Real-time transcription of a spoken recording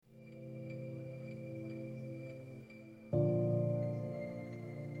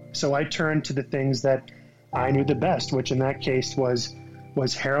So I turned to the things that I knew the best, which in that case was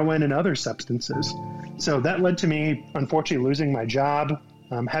heroin and other substances. So that led to me, unfortunately, losing my job,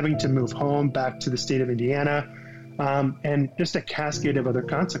 having to move home back to the state of Indiana, and just a cascade of other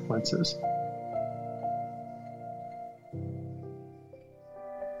consequences.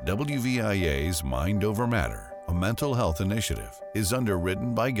 WVIA's Mind Over Matter, a mental health initiative, is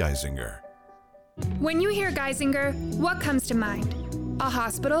underwritten by Geisinger. When you hear Geisinger, what comes to mind? A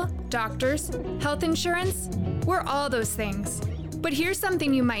hospital, doctors, health insurance? We're all those things. But here's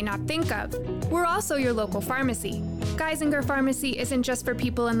something you might not think of. We're also your local pharmacy. Geisinger Pharmacy isn't just for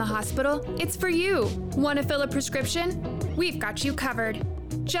people in the hospital, it's for you. Want to fill a prescription? We've got you covered.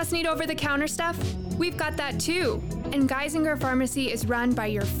 Just need over-the-counter stuff? We've got that too. And Geisinger Pharmacy is run by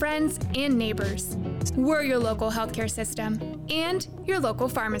your friends and neighbors. We're your local healthcare system and your local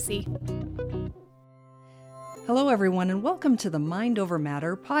pharmacy. Hello, everyone, and welcome to the Mind Over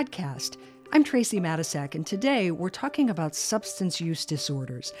Matter podcast. I'm Tracy Matisak, and today we're talking about substance use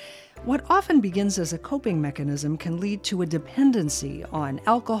disorders. What often begins as a coping mechanism can lead to a dependency on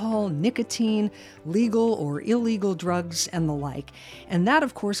alcohol, nicotine, legal or illegal drugs, and the like. And that,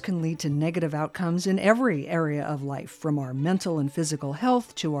 of course, can lead to negative outcomes in every area of life, from our mental and physical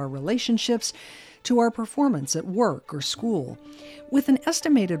health to our relationships, to our performance at work or school. With an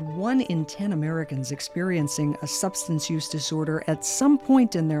estimated 1 in 10 Americans experiencing a substance use disorder at some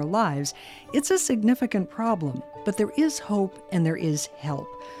point in their lives, it's a significant problem, but there is hope and there is help.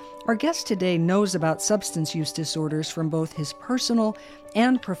 Our guest today knows about substance use disorders from both his personal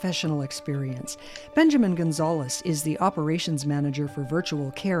and professional experience. Ben Gonzales is the operations manager for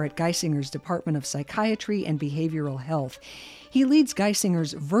Virtual Care at Geisinger's Department of Psychiatry and Behavioral Health. He leads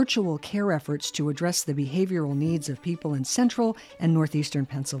Geisinger's virtual care efforts to address the behavioral needs of people in central and northeastern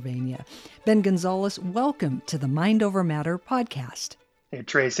Pennsylvania. Ben Gonzales, welcome to the Mind Over Matter podcast. Hey,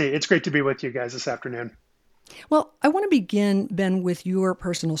 Tracy, it's great to be with you guys this afternoon. Well, I want to begin, Ben, with your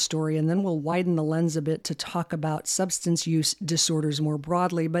personal story, and then we'll widen the lens a bit to talk about substance use disorders more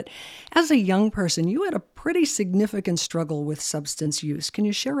broadly. But as a young person, you had a pretty significant struggle with substance use. Can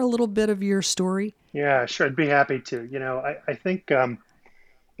you share a little bit of your story? Yeah, sure. I'd be happy to. I think,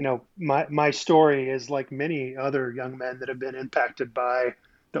 my story is like many other young men that have been impacted by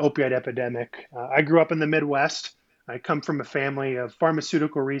the opioid epidemic. I grew up in the Midwest. I come from a family of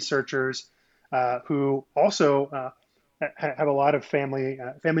pharmaceutical researchers who also have a lot of family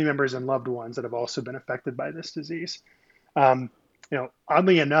members and loved ones that have also been affected by this disease.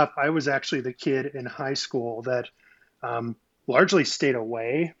 Oddly enough, I was actually the kid in high school that largely stayed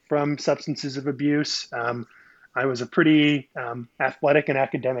away from substances of abuse. I was a pretty athletic and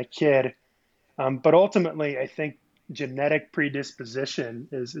academic kid, but ultimately, I think genetic predisposition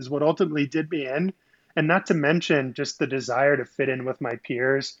is what ultimately did me in, and not to mention just the desire to fit in with my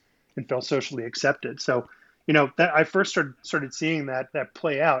peers and feel socially accepted. So, that I first started seeing that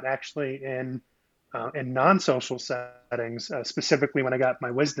play out actually in non-social settings, specifically when I got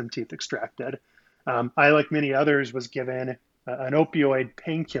my wisdom teeth extracted. I, like many others, was given an opioid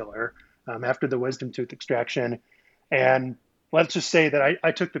painkiller after the wisdom tooth extraction. And let's just say that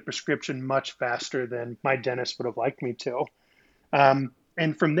I took the prescription much faster than my dentist would have liked me to.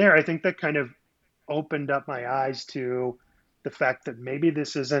 And from there, I think that kind of opened up my eyes to the fact that maybe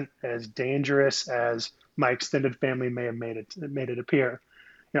this isn't as dangerous as my extended family may have made it appear.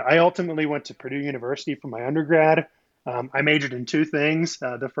 I ultimately went to Purdue University for my undergrad. I majored in two things.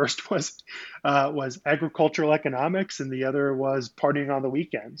 The first was agricultural economics, and the other was partying on the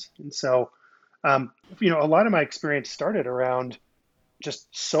weekends. And so, a lot of my experience started around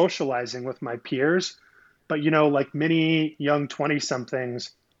just socializing with my peers. But, like many young 20-somethings,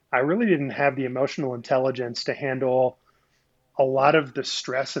 I really didn't have the emotional intelligence to handle a lot of the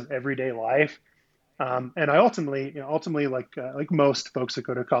stress of everyday life. And I ultimately, like most folks that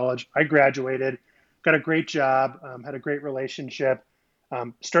go to college, I graduated, got a great job, had a great relationship,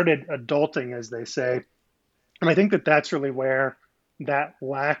 started adulting, as they say. And I think that that's really where that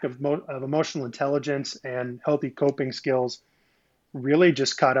lack of emotional intelligence and healthy coping skills really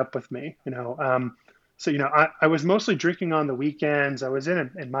just caught up with me. I was mostly drinking on the weekends. I was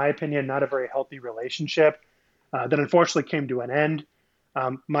in my opinion, not a very healthy relationship that unfortunately came to an end.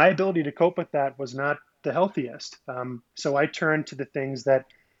 My ability to cope with that was not the healthiest. So I turned to the things that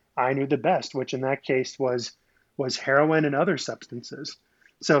I knew the best, which in that case was heroin and other substances.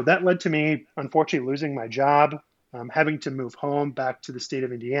 So that led to me, unfortunately, losing my job, having to move home back to the state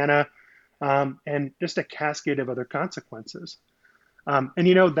of Indiana, and just a cascade of other consequences.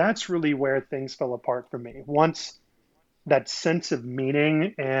 That's really where things fell apart for me. Once that sense of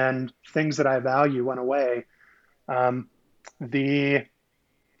meaning and things that I value went away, the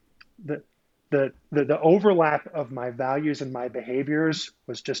the the overlap of my values and my behaviors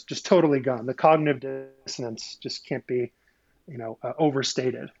was just totally gone. The cognitive dissonance just can't be,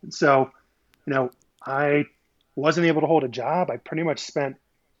 overstated. And so, I wasn't able to hold a job. I pretty much spent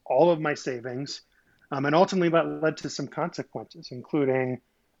all of my savings, and ultimately that led to some consequences, including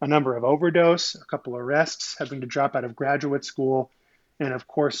a number of overdose, a couple of arrests, having to drop out of graduate school, and of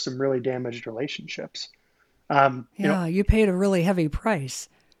course, some really damaged relationships. Yeah, you paid a really heavy price.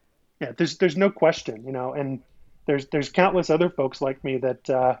 Yeah, there's no question, and there's countless other folks like me that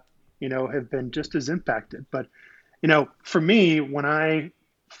have been just as impacted. But for me, when I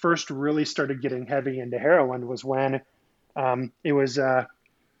first really started getting heavy into heroin was when it was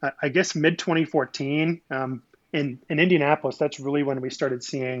I guess mid 2014 in Indianapolis. That's really when we started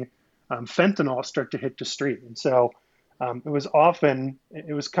seeing fentanyl start to hit the street, and so it was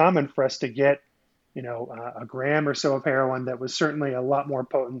common for us to get a gram or so of heroin that was certainly a lot more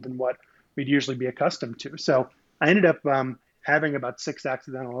potent than what we'd usually be accustomed to. So I ended up having about 6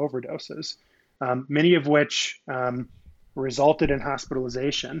 accidental overdoses, many of which resulted in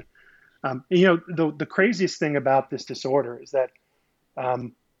hospitalization. The craziest thing about this disorder is that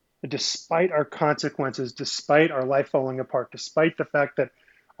despite our consequences, despite our life falling apart, despite the fact that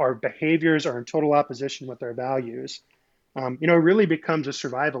our behaviors are in total opposition with our values, it really becomes a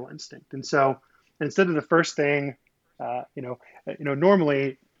survival instinct. And so instead of the first thing,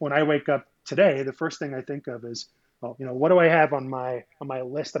 normally when I wake up today, the first thing I think of is, well, what do I have on my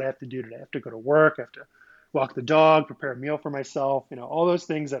list that I have to do today? I have to go to work, I have to walk the dog, prepare a meal for myself, all those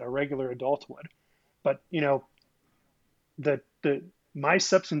things that a regular adult would. But my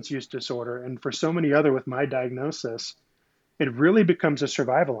substance use disorder, and for so many other with my diagnosis, it really becomes a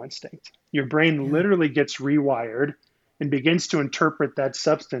survival instinct. Your brain literally gets rewired and begins to interpret that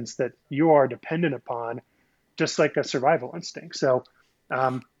substance that you are dependent upon, just like a survival instinct. So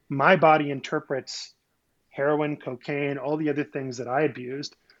my body interprets heroin, cocaine, all the other things that I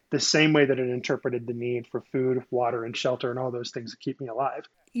abused the same way that it interpreted the need for food, water, and shelter, and all those things that keep me alive.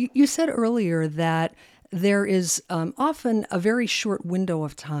 You said earlier that there is often a very short window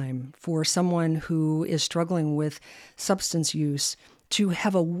of time for someone who is struggling with substance use to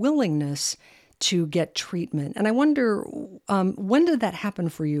have a willingness to get treatment. And I wonder, when did that happen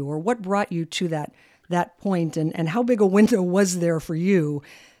for you, or what brought you to that point, and how big a window was there for you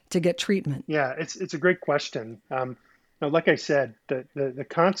to get treatment? Yeah, it's a great question. Like I said, the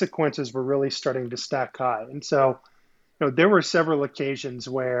consequences were really starting to stack high. And so, there were several occasions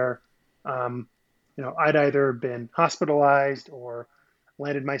where, I'd either been hospitalized or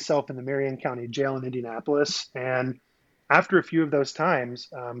landed myself in the Marion County Jail in Indianapolis. And after a few of those times,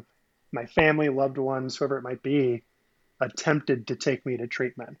 my family, loved ones, whoever it might be, attempted to take me to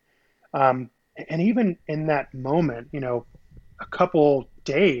treatment. And even in that moment, a couple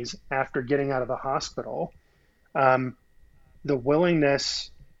days after getting out of the hospital, the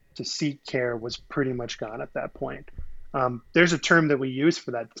willingness to seek care was pretty much gone at that point. There's a term that we use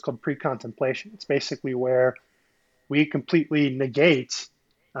for that. It's called pre-contemplation. It's basically where we completely negate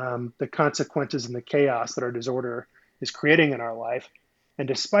the consequences and the chaos that our disorder is creating in our life. And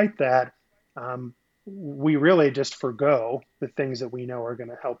despite that, we really just forgo the things that we know are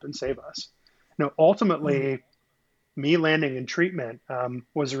going to help and save us. Ultimately, me landing in treatment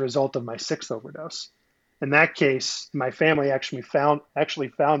was a result of my 6th overdose. In that case, my family actually found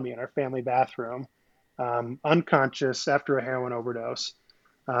me in our family bathroom, unconscious after a heroin overdose.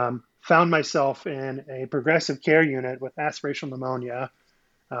 Found myself in a progressive care unit with aspirational pneumonia.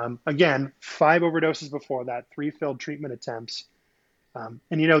 Again, 5 overdoses before that, 3 failed treatment attempts. And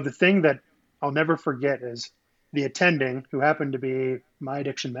the thing that I'll never forget is the attending, who happened to be my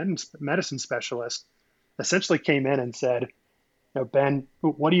addiction medicine specialist, essentially came in and said, Ben,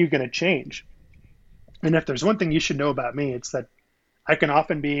 what are you going to change? And if there's one thing you should know about me, it's that I can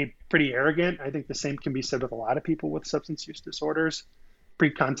often be pretty arrogant. I think the same can be said with a lot of people with substance use disorders,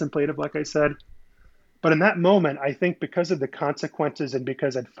 pre-contemplative, like I said. But in that moment, I think because of the consequences and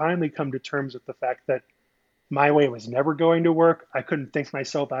because I'd finally come to terms with the fact that my way was never going to work, I couldn't think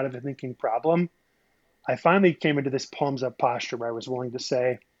myself out of a thinking problem, I finally came into this palms up posture where I was willing to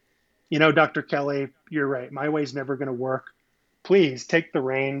say, Dr. Kelly, you're right. My way's never going to work. Please take the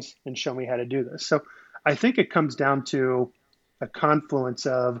reins and show me how to do this. So I think it comes down to a confluence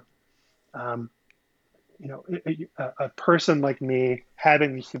of, a person like me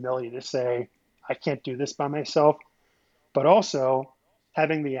having the humility to say, I can't do this by myself, but also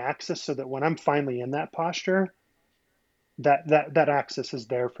having the access so that when I'm finally in that posture, that access is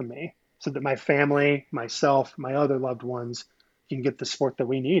there for me so that my family, myself, my other loved ones can get the support that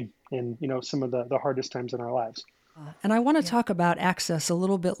we need in, some of the hardest times in our lives. And I want to talk about access a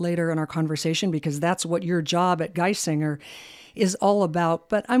little bit later in our conversation because that's what your job at Geisinger is all about.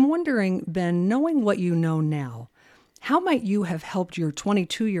 But I'm wondering, Ben, knowing what you know now, how might you have helped your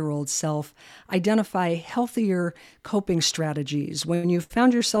 22-year-old self identify healthier coping strategies when you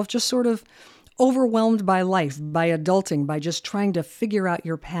found yourself just sort of overwhelmed by life, by adulting, by just trying to figure out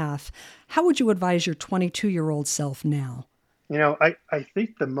your path? How would you advise your 22-year-old self now? I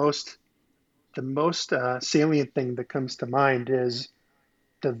think the most salient thing that comes to mind is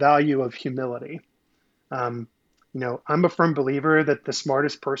the value of humility. Um, I'm a firm believer that the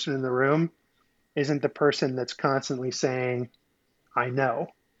smartest person in the room isn't the person that's constantly saying, I know.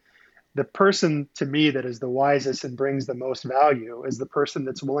 The person to me that is the wisest and brings the most value is the person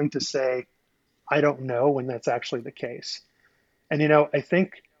that's willing to say, I don't know, when that's actually the case. And, I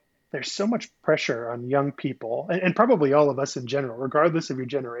think there's so much pressure on young people and probably all of us in general, regardless of your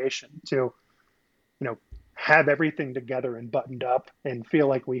generation, to, have everything together and buttoned up and feel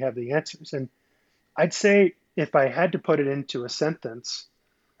like we have the answers. And I'd say if I had to put it into a sentence,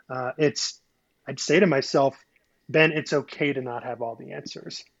 I'd say to myself, Ben, it's okay to not have all the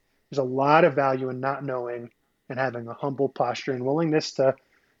answers. There's a lot of value in not knowing and having a humble posture and willingness to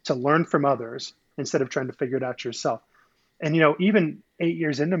learn from others instead of trying to figure it out yourself. And, even 8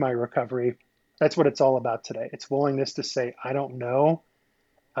 years into my recovery, that's what it's all about today. It's willingness to say, I don't know.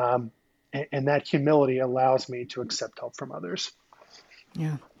 And that humility allows me to accept help from others.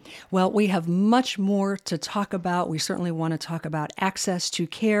 Yeah. Well, we have much more to talk about. We certainly want to talk about access to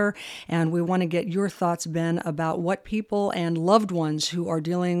care, and we want to get your thoughts, Ben, about what people and loved ones who are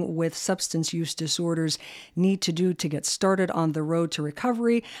dealing with substance use disorders need to do to get started on the road to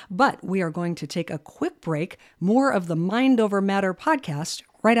recovery. But we are going to take a quick break. More of the Mind Over Matter podcast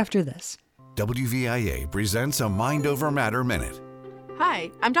right after this. WVIA presents a Mind Over Matter Minute.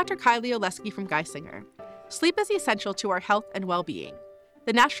 Hi, I'm Dr. Kylie Oleski from Geisinger. Sleep is essential to our health and well-being.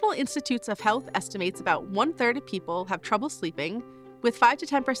 The National Institutes of Health estimates about 1/3 of people have trouble sleeping, with 5 to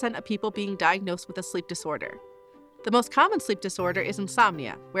 10% of people being diagnosed with a sleep disorder. The most common sleep disorder is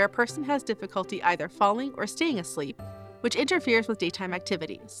insomnia, where a person has difficulty either falling or staying asleep, which interferes with daytime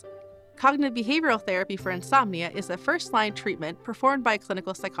activities. Cognitive behavioral therapy for insomnia is the first-line treatment performed by a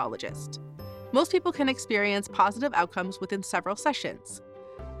clinical psychologist. Most people can experience positive outcomes within several sessions.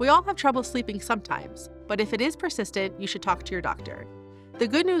 We all have trouble sleeping sometimes, but if it is persistent, you should talk to your doctor. The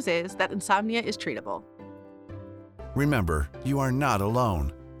good news is that insomnia is treatable. Remember, you are not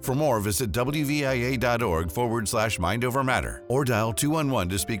alone. For more, visit WVIA.org/Mind Over Matter or dial 211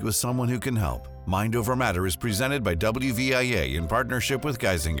 to speak with someone who can help. Mind Over Matter is presented by WVIA in partnership with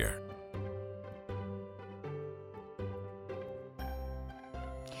Geisinger.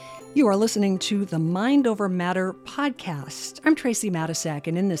 You are listening to the Mind Over Matter podcast. I'm Tracy Matisak,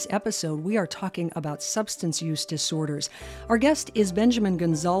 and in this episode, we are talking about substance use disorders. Our guest is Ben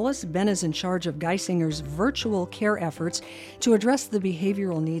Gonzales. Ben is in charge of Geisinger's virtual care efforts to address the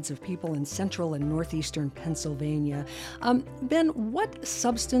behavioral needs of people in central and northeastern Pennsylvania. Ben, what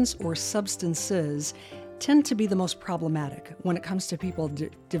substance or substances tend to be the most problematic when it comes to people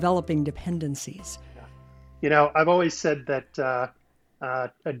developing dependencies? I've always said that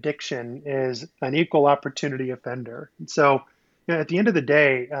addiction is an equal opportunity offender. And so, at the end of the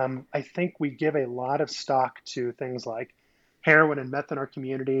day, I think we give a lot of stock to things like heroin and meth in our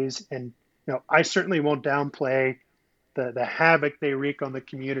communities. And, I certainly won't downplay the havoc they wreak on the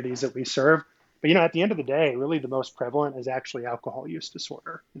communities that we serve. But, at the end of the day, really the most prevalent is actually alcohol use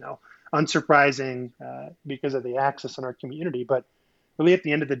disorder, unsurprising because of the access in our community. But really, at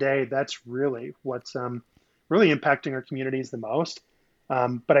the end of the day, that's really what's really impacting our communities the most.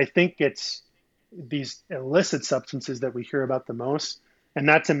 But I think it's these illicit substances that we hear about the most, and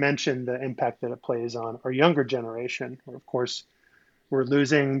not to mention the impact that it plays on our younger generation, where, of course, we're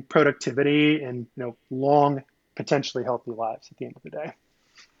losing productivity and long, potentially healthy lives at the end of the day.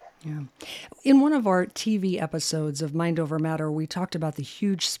 Yeah. In one of our TV episodes of Mind Over Matter, we talked about the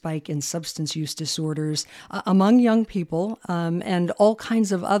huge spike in substance use disorders among young people and all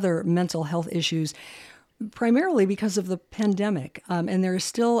kinds of other mental health issues, primarily because of the pandemic. And there is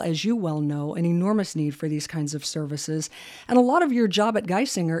still, as you well know, an enormous need for these kinds of services. And a lot of your job at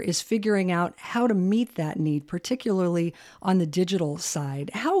Geisinger is figuring out how to meet that need, particularly on the digital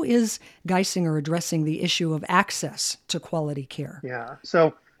side. How is Geisinger addressing the issue of access to quality care? Yeah,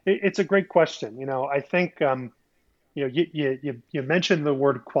 so it's a great question. I think, you mentioned the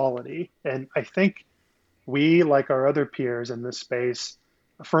word quality, and I think we, like our other peers in this space,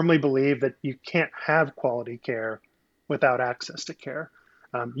 firmly believe that you can't have quality care without access to care.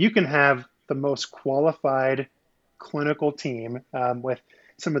 You can have the most qualified clinical team with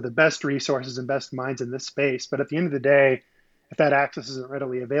some of the best resources and best minds in this space. But at the end of the day, if that access isn't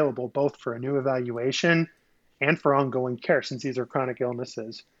readily available, both for a new evaluation and for ongoing care, since these are chronic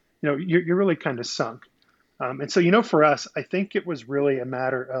illnesses, you're really kind of sunk. And so, for us, I think it was really a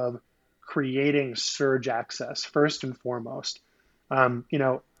matter of creating surge access first and foremost.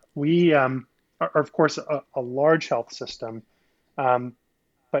 We are, of course, a large health system,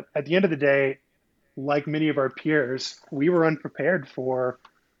 but at the end of the day, like many of our peers, we were unprepared for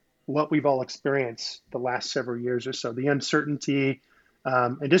what we've all experienced the last several years or so, the uncertainty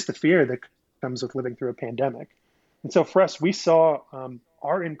and just the fear that comes with living through a pandemic. And so for us, we saw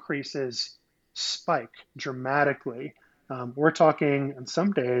our increases spike dramatically. We're talking in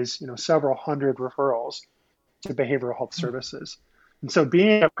some days, several hundred referrals to behavioral health services. And so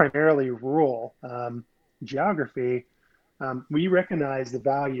being a primarily rural geography, we recognize the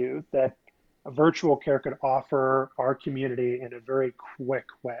value that a virtual care could offer our community in a very quick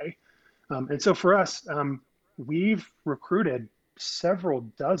way. And so for us, we've recruited several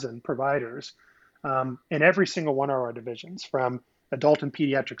dozen providers in every single one of our divisions, from adult and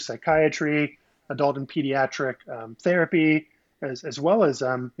pediatric psychiatry, adult and pediatric therapy, as well as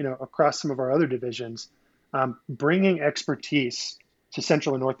across some of our other divisions, bringing expertise to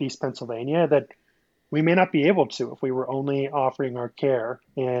Central and Northeast Pennsylvania that we may not be able to if we were only offering our care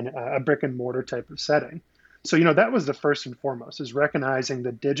in a brick and mortar type of setting. So, that was the first and foremost, is recognizing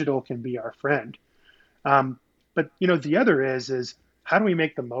that digital can be our friend. But, the other is how do we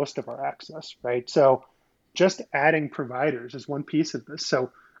make the most of our access, right? So just adding providers is one piece of this.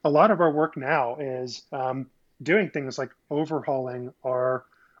 So a lot of our work now is doing things like overhauling our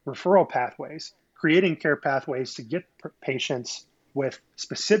referral pathways, creating care pathways to get patients with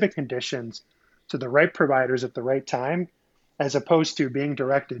specific conditions to the right providers at the right time, as opposed to being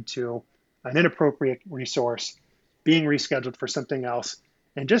directed to an inappropriate resource, being rescheduled for something else,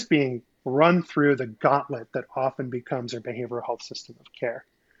 and just being run through the gauntlet that often becomes our behavioral health system of care.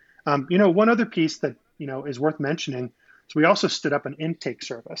 One other piece that, is worth mentioning is we also stood up an intake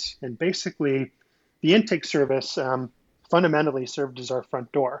service. And basically, the intake service fundamentally served as our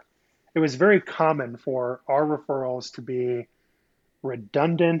front door. It was very common for our referrals to be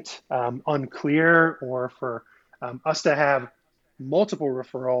redundant, unclear, or for us to have multiple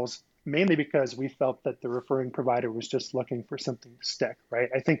referrals, mainly because we felt that the referring provider was just looking for something to stick, right?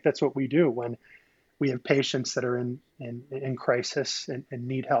 I think that's what we do when we have patients that are in crisis and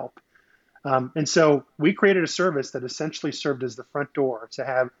need help. And so we created a service that essentially served as the front door to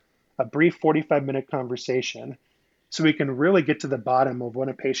have a brief 45-minute conversation so we can really get to the bottom of what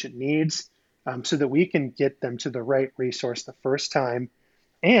a patient needs, so that we can get them to the right resource the first time,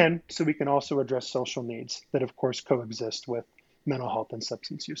 and so we can also address social needs that, of course, coexist with mental health and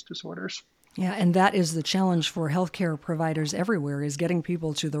substance use disorders. Yeah, and that is the challenge for healthcare providers everywhere, is getting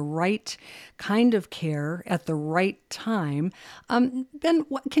people to the right kind of care at the right time. Ben,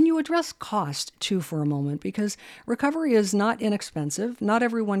 can you address cost, too, for a moment? Because recovery is not inexpensive. Not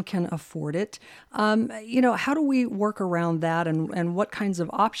everyone can afford it. How do we work around that, and what kinds of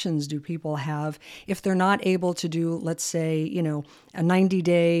options do people have if they're not able to do, let's say, a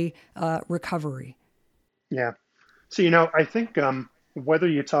 90-day recovery? Yeah. So, I think whether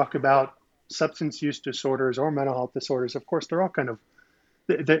you talk about substance use disorders or mental health disorders, of course, they're all kind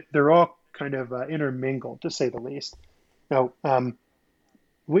of intermingled, to say the least. Now,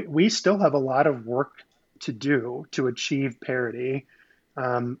 we still have a lot of work to do to achieve parity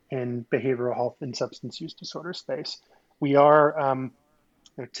in behavioral health and substance use disorder space. We are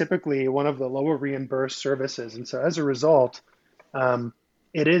typically one of the lower reimbursed services, and so as a result,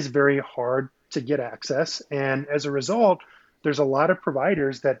 it is very hard to get access. And as a result, there's a lot of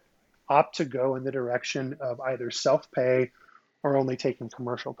providers that opt to go in the direction of either self-pay or only taking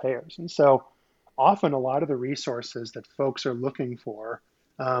commercial payers. And so often a lot of the resources that folks are looking for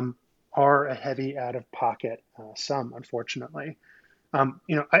are a heavy out-of-pocket sum, unfortunately.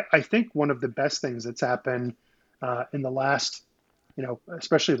 I think one of the best things that's happened in the last,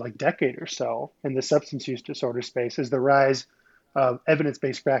 especially like decade or so in the substance use disorder space is the rise of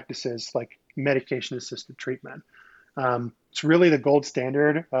evidence-based practices like medication-assisted treatment. It's really the gold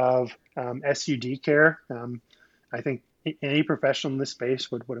standard of SUD care. I think any professional in this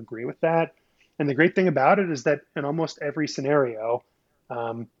space would agree with that. And the great thing about it is that in almost every scenario,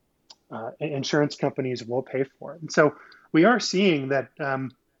 insurance companies will pay for it. And so we are seeing that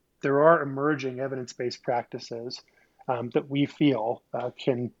there are emerging evidence-based practices that we feel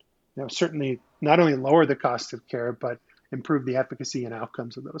can certainly not only lower the cost of care, but improve the efficacy and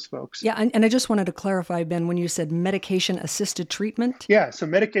outcomes of those folks. Yeah, and I just wanted to clarify, Ben, when you said medication-assisted treatment? Yeah, so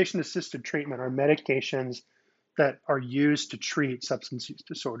medication-assisted treatment are medications that are used to treat substance use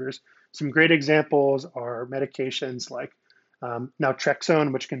disorders. Some great examples are medications like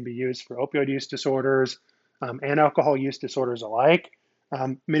naltrexone, which can be used for opioid use disorders and alcohol use disorders alike.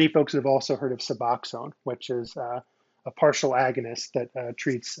 Many folks have also heard of Suboxone, which is a partial agonist that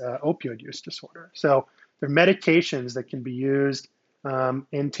treats opioid use disorder. So they're medications that can be used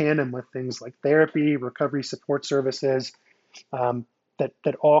in tandem with things like therapy, recovery support services,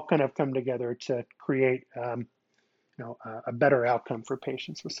 that all kind of come together to create a better outcome for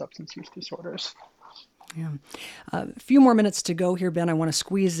patients with substance use disorders. Yeah. A few more minutes to go here, Ben. I want to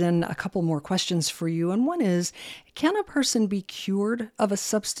squeeze in a couple more questions for you. And one is, can a person be cured of a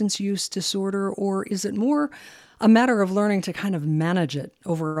substance use disorder, or is it more a matter of learning to kind of manage it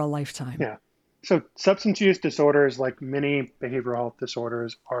over a lifetime? Yeah. So substance use disorders, like many behavioral health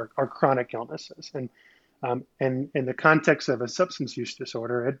disorders, are chronic illnesses. And in the context of a substance use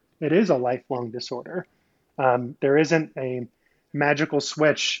disorder, it is a lifelong disorder. There isn't a magical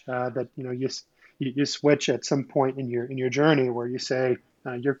switch that you switch at some point in your journey where you say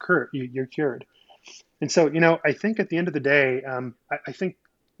you're cured. And so I think at the end of the day, I think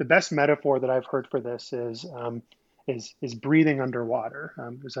the best metaphor that I've heard for this is breathing underwater.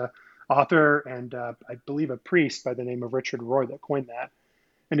 There's a author and I believe a priest by the name of Richard Rohr that coined that,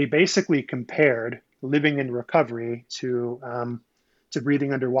 and he basically compared living in recovery to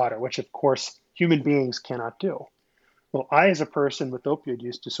breathing underwater, which of course human beings cannot do. Well, I, as a person with opioid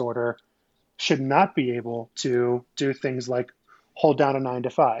use disorder, should not be able to do things like hold down a 9 to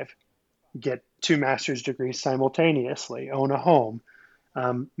 5, get 2 master's degrees simultaneously, own a home,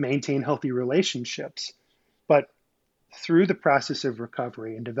 maintain healthy relationships. But through the process of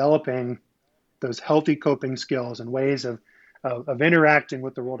recovery and developing those healthy coping skills and ways of interacting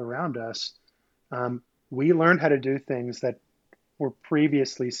with the world around us, we learn how to do things that were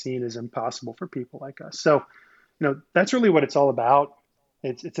previously seen as impossible for people like us. So, that's really what it's all about.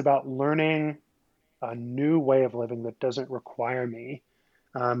 It's about learning a new way of living that doesn't require me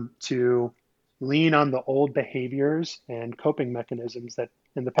to lean on the old behaviors and coping mechanisms that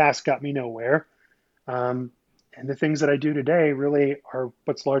in the past got me nowhere. And the things that I do today really are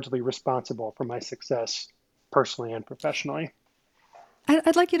what's largely responsible for my success personally and professionally.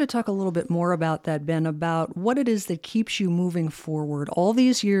 I'd like you to talk a little bit more about that, Ben, about what it is that keeps you moving forward all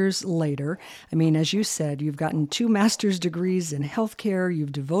these years later. I mean, as you said, you've gotten 2 master's degrees in healthcare.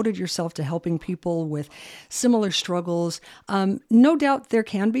 You've devoted yourself to helping people with similar struggles. No doubt there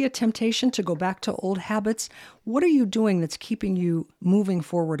can be a temptation to go back to old habits. What are you doing that's keeping you moving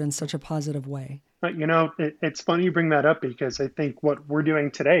forward in such a positive way? It's funny you bring that up because I think what we're doing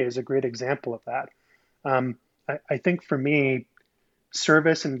today is a great example of that. I think for me,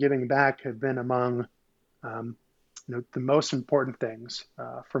 service and giving back have been among the most important things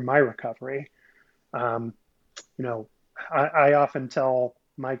for my recovery. I often tell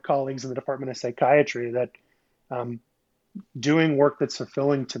my colleagues in the Department of Psychiatry that doing work that's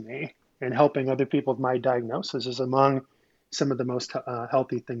fulfilling to me and helping other people with my diagnosis is among some of the most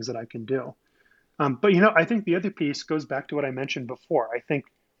healthy things that I can do. But I think the other piece goes back to what I mentioned before. I think,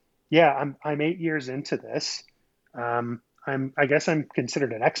 I'm 8 years into this. I guess I'm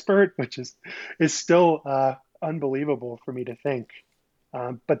considered an expert, which is still unbelievable for me to think.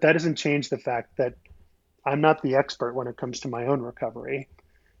 But that doesn't change the fact that I'm not the expert when it comes to my own recovery.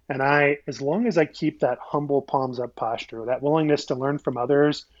 And as long as I keep that humble palms up posture, that willingness to learn from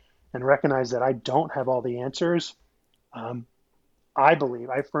others and recognize that I don't have all the answers,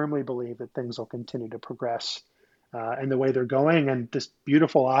 I firmly believe that things will continue to progress in the way they're going. And this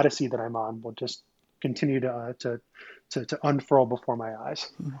beautiful odyssey that I'm on will just continue to unfurl before my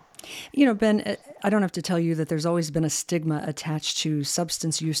eyes. Ben, I don't have to tell you that there's always been a stigma attached to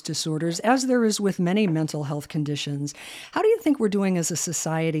substance use disorders, as there is with many mental health conditions. How do you think we're doing as a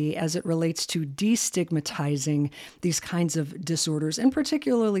society as it relates to destigmatizing these kinds of disorders, and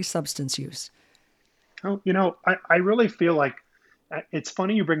particularly substance use? Oh, I really feel like it's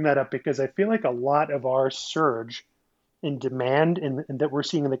funny you bring that up because I feel like a lot of our surge in demand and that we're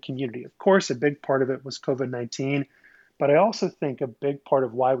seeing in the community. Of course, a big part of it was COVID-19, but I also think a big part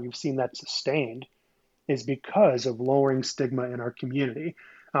of why we've seen that sustained is because of lowering stigma in our community.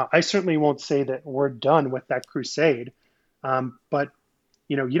 I certainly won't say that we're done with that crusade, but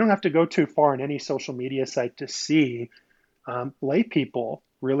you don't have to go too far in any social media site to see lay people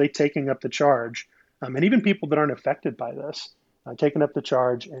really taking up the charge, and even people that aren't affected by this, taking up the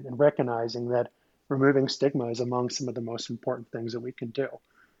charge and recognizing that removing stigma is among some of the most important things that we can do.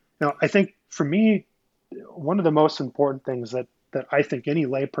 Now, I think for me, one of the most important things that I think any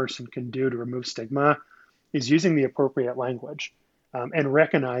layperson can do to remove stigma is using the appropriate language and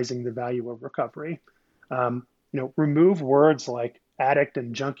recognizing the value of recovery. remove words like addict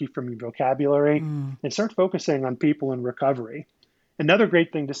and junkie from your vocabulary and start focusing on people in recovery. Another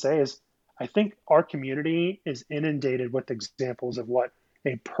great thing to say is I think our community is inundated with examples of what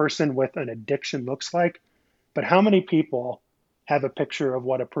a person with an addiction looks like, but how many people have a picture of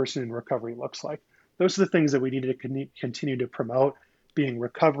what a person in recovery looks like? Those are the things that we need to continue to promote, being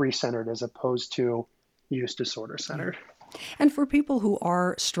recovery centered as opposed to use disorder centered. And for people who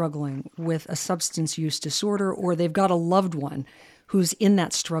are struggling with a substance use disorder, or they've got a loved one who's in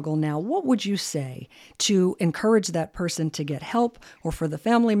that struggle now, what would you say to encourage that person to get help, or for the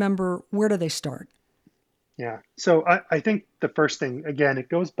family member, where do they start? Yeah. So I think the first thing, again, it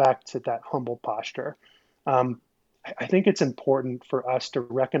goes back to that humble posture. I think it's important for us to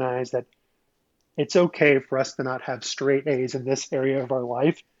recognize that it's okay for us to not have straight A's in this area of our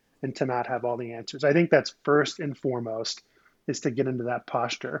life and to not have all the answers. I think that's first and foremost, is to get into that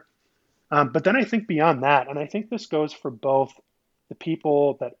posture. But then I think beyond that, and I think this goes for both the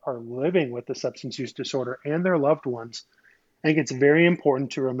people that are living with the substance use disorder and their loved ones, I think it's very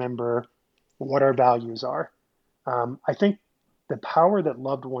important to remember what our values are. I think the power that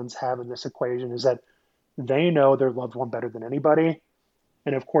loved ones have in this equation is that they know their loved one better than anybody.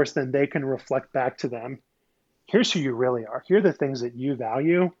 And of course, then they can reflect back to them, here's who you really are. Here are the things that you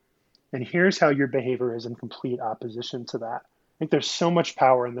value. And here's how your behavior is in complete opposition to that. I think there's so much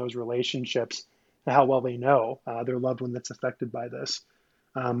power in those relationships and how well they know their loved one that's affected by this.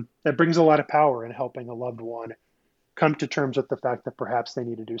 That brings a lot of power in helping a loved one come to terms with the fact that perhaps they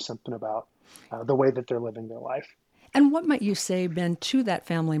need to do something about the way that they're living their life. And what might you say, Ben, to that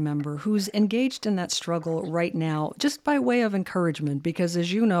family member who's engaged in that struggle right now, just by way of encouragement? Because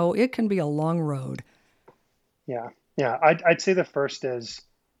as you know, it can be a long road. Yeah. I'd say the first is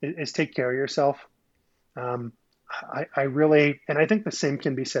take care of yourself. I really, and I think the same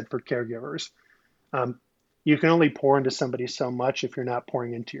can be said for caregivers. You can only pour into somebody so much if you're not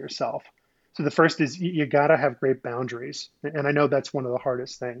pouring into yourself. So the first is you got to have great boundaries. And I know that's one of the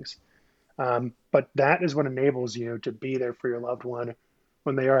hardest things. But that is what enables you to be there for your loved one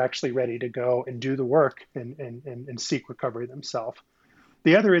when they are actually ready to go and do the work and seek recovery themselves.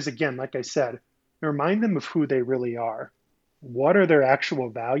 The other is, again, like I said, remind them of who they really are. What are their actual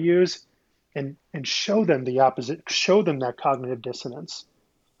values? And show them the opposite, show them that cognitive dissonance.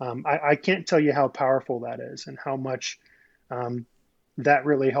 I can't tell you how powerful that is and how much that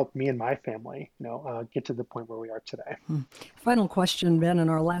really helped me and my family, get to the point where we are today. Final question, Ben, in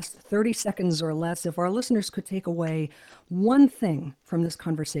our last 30 seconds or less, if our listeners could take away one thing from this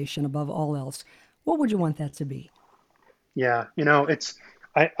conversation above all else, what would you want that to be? Yeah,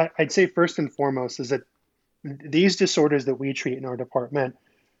 I'd say first and foremost is that these disorders that we treat in our department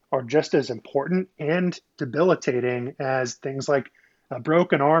are just as important and debilitating as things like a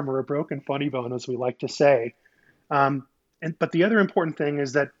broken arm or a broken funny bone, as we like to say. But the other important thing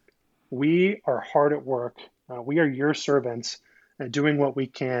is that we are hard at work. We are your servants, doing what we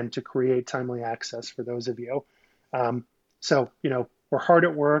can to create timely access for those of you. So we're hard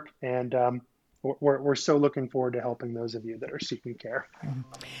at work, and we're so looking forward to helping those of you that are seeking care.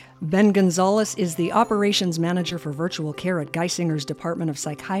 Ben Gonzales is the operations manager for Virtual Care at Geisinger's Department of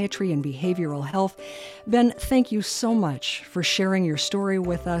Psychiatry and Behavioral Health. Ben, thank you so much for sharing your story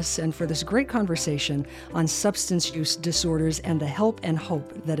with us and for this great conversation on substance use disorders and the help and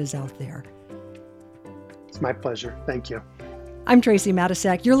hope that is out there. It's my pleasure. Thank you. I'm Tracy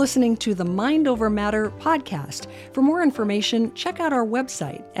Matisak. You're listening to the Mind Over Matter podcast. For more information, check out our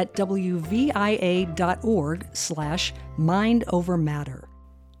website at wvia.org/mindovermatter.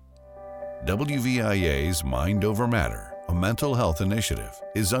 WVIA's Mind Over Matter, a mental health initiative,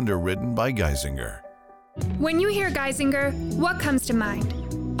 is underwritten by Geisinger. When you hear Geisinger, what comes to mind?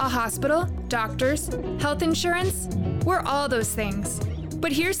 A hospital, doctors, health insurance? We're all those things.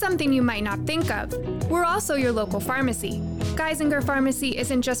 But here's something you might not think of. We're also your local pharmacy. Geisinger Pharmacy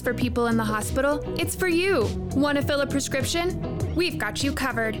isn't just for people in the hospital, it's for you. Want to fill a prescription? We've got you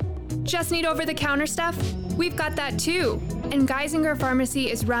covered. Just need over-the-counter stuff? We've got that too. And Geisinger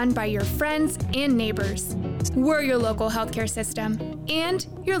Pharmacy is run by your friends and neighbors. We're your local healthcare system and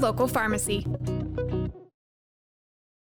your local pharmacy.